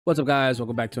What's up, guys?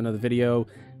 Welcome back to another video.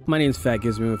 My name is Fat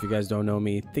Gizmo. If you guys don't know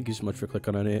me, thank you so much for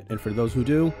clicking on it, and for those who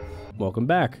do, welcome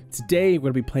back. Today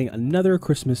we're going to be playing another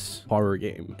Christmas horror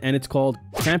game, and it's called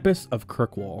Krampus of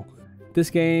Kirkwall.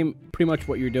 This game, pretty much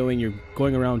what you're doing, you're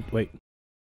going around... Wait.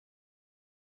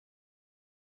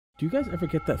 Do you guys ever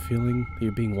get that feeling that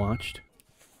you're being watched?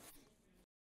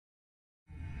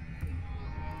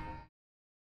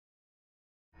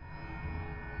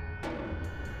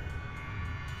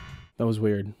 That was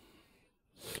weird.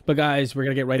 But guys, we're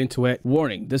gonna get right into it.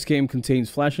 Warning, this game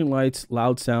contains flashing lights,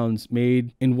 loud sounds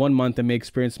made in 1 month and may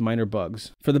experience minor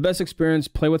bugs. For the best experience,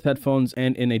 play with headphones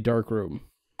and in a dark room.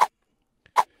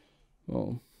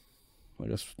 Well, I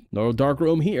guess no dark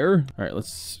room here. All right,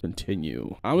 let's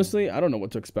continue. Honestly, I don't know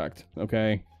what to expect,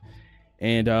 okay?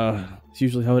 And it's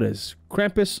usually how it is.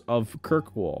 Krampus of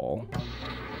Kirkwall. What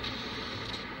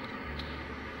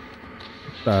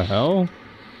the hell?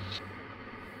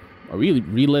 Are we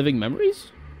reliving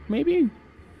memories? Maybe?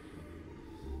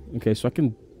 Okay, so I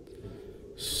can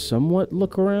somewhat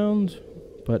look around,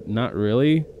 but not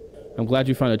really. I'm glad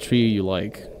you found a tree you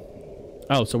like.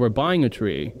 Oh, so we're buying a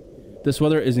tree. This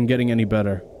weather isn't getting any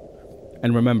better.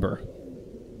 And remember.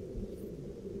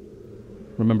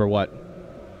 Remember what?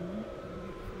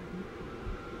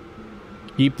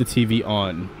 Keep the TV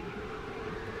on.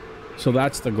 So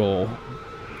that's the goal.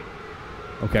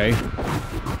 Okay.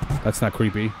 That's not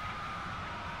creepy.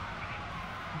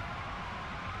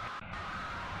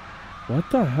 What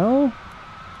the hell?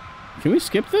 Can we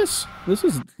skip this? This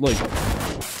is like...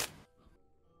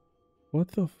 What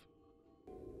the...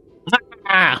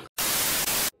 Ah!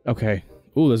 Okay.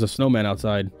 Ooh, there's a snowman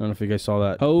outside. I don't know if you guys saw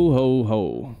that. Ho, ho,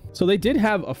 ho. So they did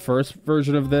have a first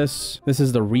version of this. This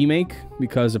is the remake,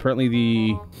 because apparently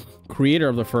the creator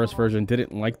of the first version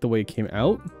didn't like the way it came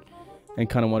out and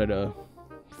kind of wanted to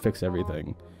fix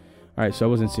everything. All right, so I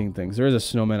wasn't seeing things. There is a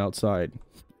snowman outside.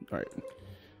 All right.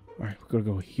 All right, we're gonna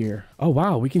go here. Oh,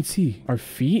 wow, we can see our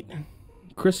feet.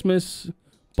 Christmas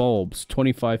bulbs,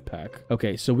 25 pack.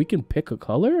 Okay, so we can pick a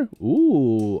color?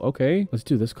 Ooh, okay. Let's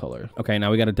do this color. Okay, now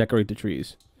we gotta decorate the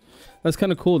trees. That's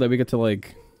kind of cool that we get to,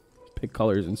 like, pick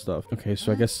colors and stuff. Okay,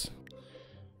 so I guess...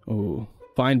 Oh,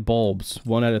 find bulbs,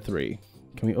 1 out of 3.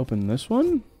 Can we open this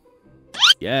one?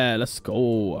 Yeah, let's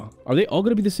go. Are they all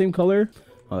gonna be the same color?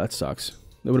 Oh, that sucks.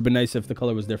 It would have been nice if the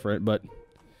color was different, but...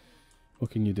 What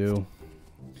can you do?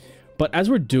 But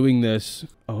as we're doing this...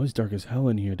 Oh, it's dark as hell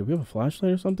in here. Do we have a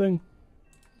flashlight or something?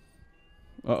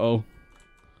 Uh-oh.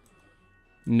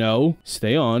 No.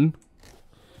 Stay on.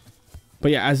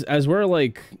 But yeah, as we're,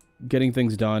 like, getting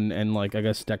things done and, like, I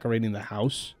guess decorating the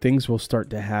house, things will start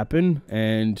to happen.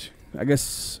 And I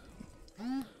guess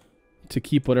to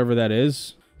keep whatever that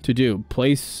is to do.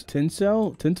 Place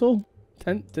tinsel? Tinsel?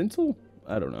 Tinsel?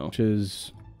 I don't know. Which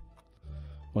is...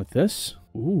 What, this?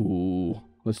 Ooh.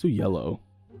 Let's do yellow.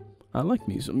 I like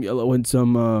me some yellow and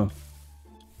some,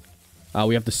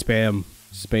 we have to spam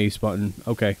space button.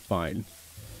 Okay, fine.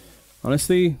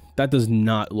 Honestly, that does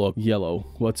not look yellow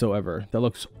whatsoever. That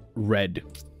looks red.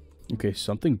 Okay,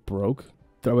 something broke.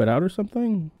 Throw it out or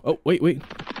something? Oh, wait.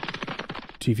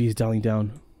 TV is dialing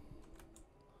down.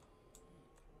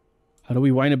 How do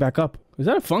we wind it back up? Is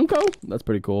that a Funko? That's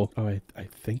pretty cool. Oh, I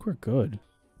think we're good.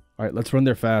 All right, let's run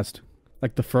there fast.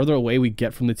 Like, the further away we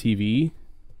get from the TV...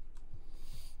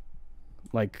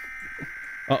 Like,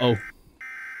 uh-oh.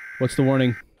 What's the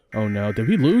warning? Oh no, did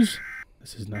we lose?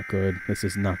 This is not good. This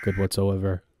is not good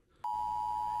whatsoever.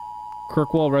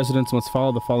 Kirkwall residents must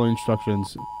follow the following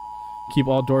instructions. Keep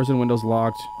all doors and windows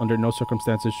locked. Under no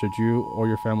circumstances should you or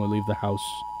your family leave the house.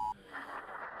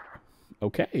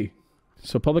 Okay.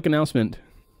 So, public announcement.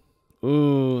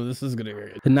 Ooh, this is gonna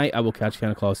hurt. Tonight I will catch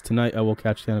Santa Claus. Tonight I will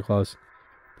catch Santa Claus.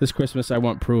 This Christmas I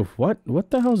want proof.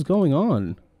 What the hell's going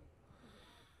on?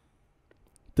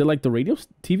 Did, like, the radio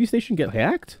TV station get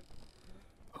hacked?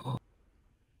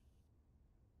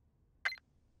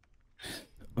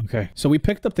 Okay, so we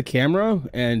picked up the camera,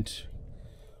 and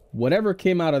whatever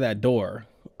came out of that door,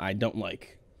 I don't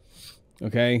like.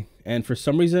 Okay, and for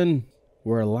some reason,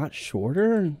 we're a lot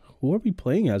shorter. Who are we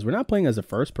playing as? We're not playing as the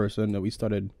first person that we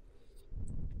started.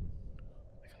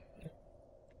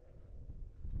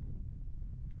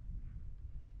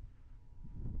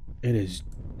 It is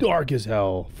dark as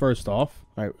hell, first off.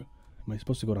 All right, am I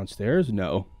supposed to go downstairs?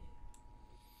 No.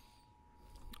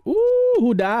 Ooh,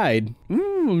 who died?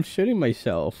 I'm shitting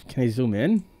myself. Can I zoom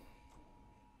in?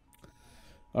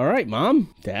 All right,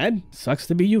 Mom, Dad, sucks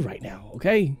to be you right now,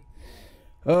 okay?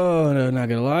 Oh, no, not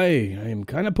gonna lie, I am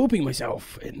kind of pooping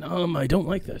myself, and I don't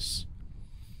like this.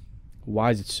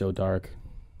 Why is it so dark?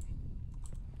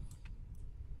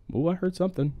 Ooh, I heard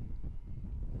something.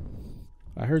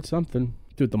 I heard something.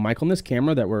 Dude, the mic on this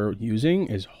camera that we're using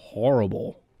is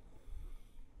horrible.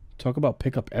 Talk about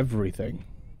pick up everything.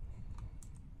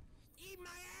 Eat my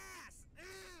ass.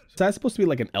 Is that supposed to be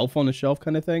like an elf on the shelf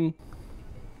kind of thing?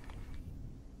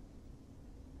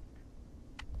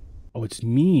 Oh, it's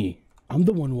me. I'm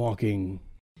the one walking.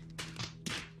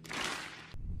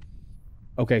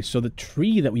 Okay, so the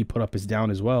tree that we put up is down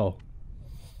as well.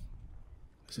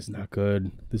 This is not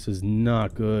good. This is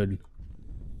not good.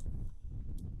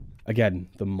 Again,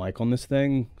 the mic on this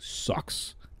thing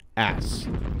sucks ass.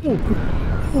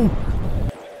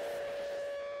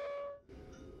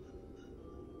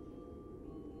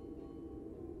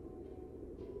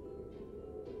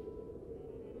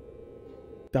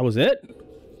 That was it?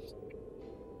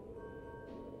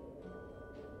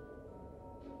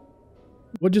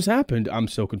 What just happened? I'm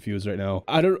so confused right now.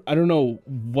 I don't know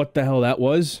what the hell that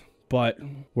was, but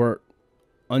we're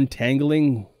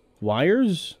untangling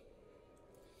wires?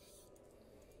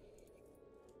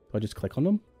 Do I just click on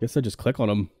them? Guess I just click on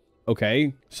them.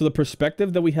 Okay. So the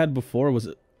perspective that we had before was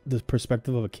the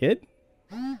perspective of a kid?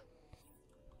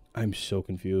 I'm so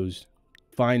confused.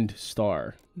 Find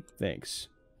star. Thanks.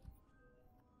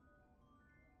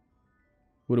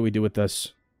 What do we do with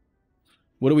this?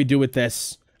 What do we do with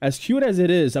this? As cute as it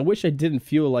is, I wish I didn't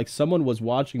feel like someone was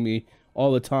watching me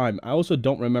all the time. I also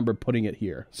don't remember putting it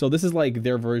here. So this is like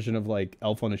their version of like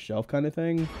Elf on a Shelf kind of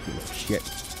thing. Shit.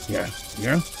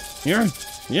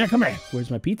 Yeah, come here.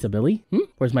 Where's my pizza, Billy?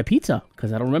 Where's my pizza?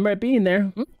 Because I don't remember it being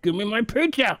there. Give me my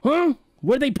pizza. Huh?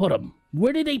 Where'd they put them?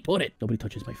 Where did they put it? Nobody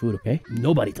touches my food, okay?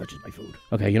 Nobody touches my food.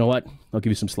 Okay, you know what? I'll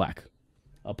give you some slack.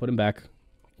 I'll put him back.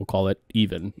 We'll call it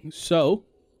even. So,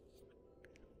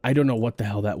 I don't know what the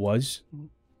hell that was,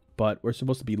 but we're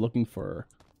supposed to be looking for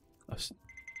a...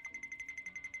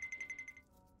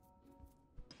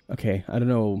 Okay, I don't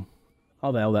know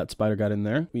how the hell that spider got in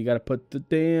there. We gotta put the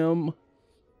damn...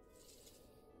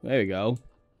 There we go.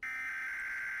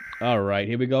 Alright,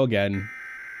 here we go again.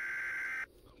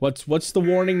 What's the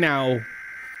warning now?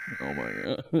 Oh my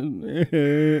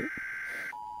god.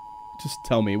 Just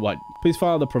tell me, what? Please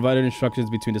follow the provided instructions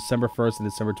between December 1st and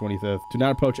December 25th. Do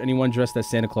not approach anyone dressed as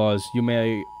Santa Claus. You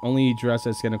may only dress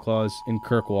as Santa Claus in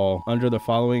Kirkwall. Under the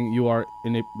following, you are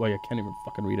in a... Wait, I can't even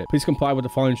fucking read it. Please comply with the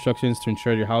following instructions to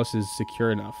ensure your house is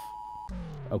secure enough.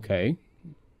 Okay.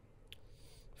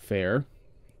 Fair.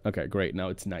 Okay, great. Now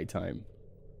it's nighttime.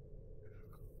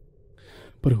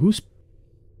 But who's...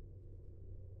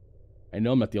 I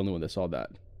know I'm not the only one that saw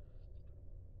that.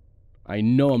 I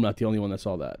know I'm not the only one that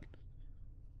saw that.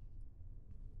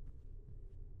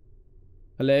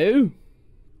 Hello?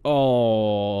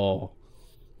 Oh.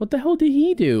 What the hell did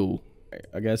he do?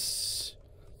 I guess...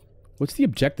 What's the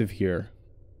objective here?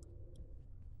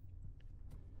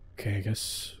 Okay, I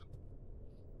guess...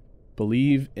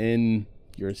 Believe in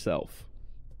yourself.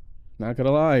 Not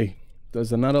gonna lie.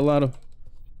 There's not a lot of...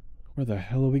 Where the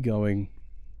hell are we going?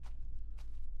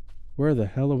 Where the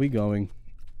hell are we going?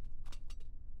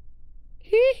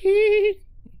 Hee hee.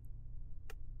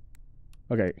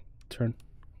 Okay, turn.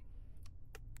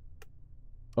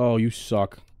 Oh, you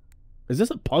suck. Is this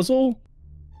a puzzle?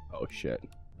 Oh, shit.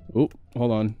 Oop,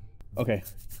 hold on. Okay,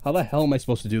 how the hell am I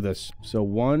supposed to do this? So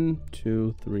 1,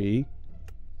 2, 3.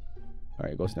 All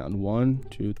right, it goes down. 1,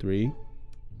 2, 3.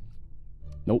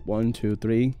 Nope, 1, 2,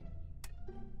 3.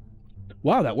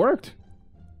 Wow, that worked.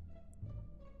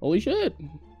 Holy shit.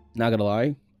 Not gonna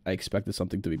lie, I expected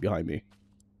something to be behind me.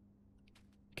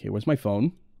 Okay, where's my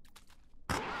phone?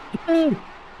 You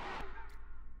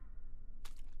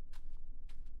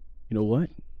know what?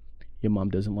 Your mom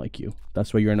doesn't like you.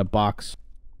 That's why you're in a box.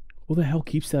 Who the hell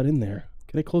keeps that in there?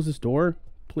 Can I close this door?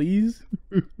 Please?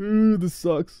 This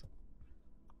sucks.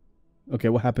 Okay,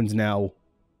 what happens now?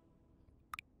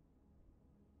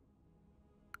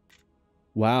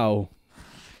 Wow.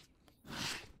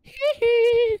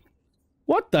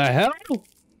 What the hell?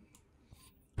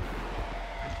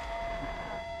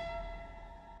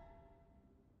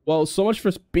 Well, so much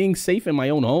for being safe in my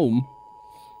own home.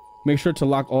 Make sure to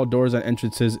lock all doors and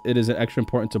entrances. It is extra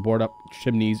important to board up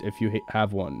chimneys if you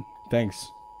have one. Thanks.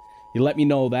 You let me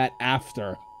know that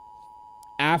after.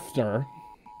 After.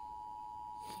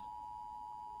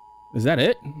 Is that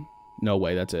it? No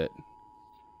way, that's it.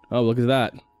 Oh, look at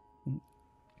that.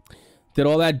 Did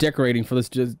all that decorating for this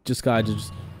just guy to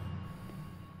just...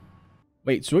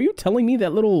 Wait, so are you telling me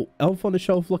that little elf on the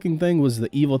shelf looking thing was the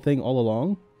evil thing all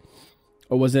along?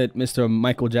 Or was it Mr.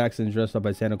 Michael Jackson dressed up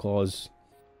as Santa Claus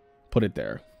put it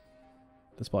there?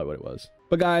 That's probably what it was.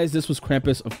 But guys, this was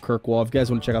Krampus of Kirkwall. If you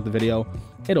guys want to check out the video,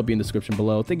 it'll be in the description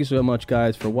below. Thank you so much,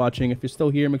 guys, for watching. If you're still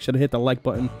here, make sure to hit the like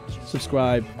button,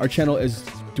 subscribe. Our channel is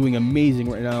doing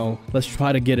amazing right now. Let's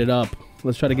try to get it up.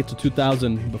 Let's try to get to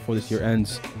 2,000 before this year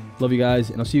ends. Love you guys,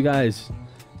 and I'll see you guys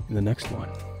in the next one.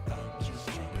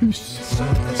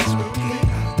 Peace.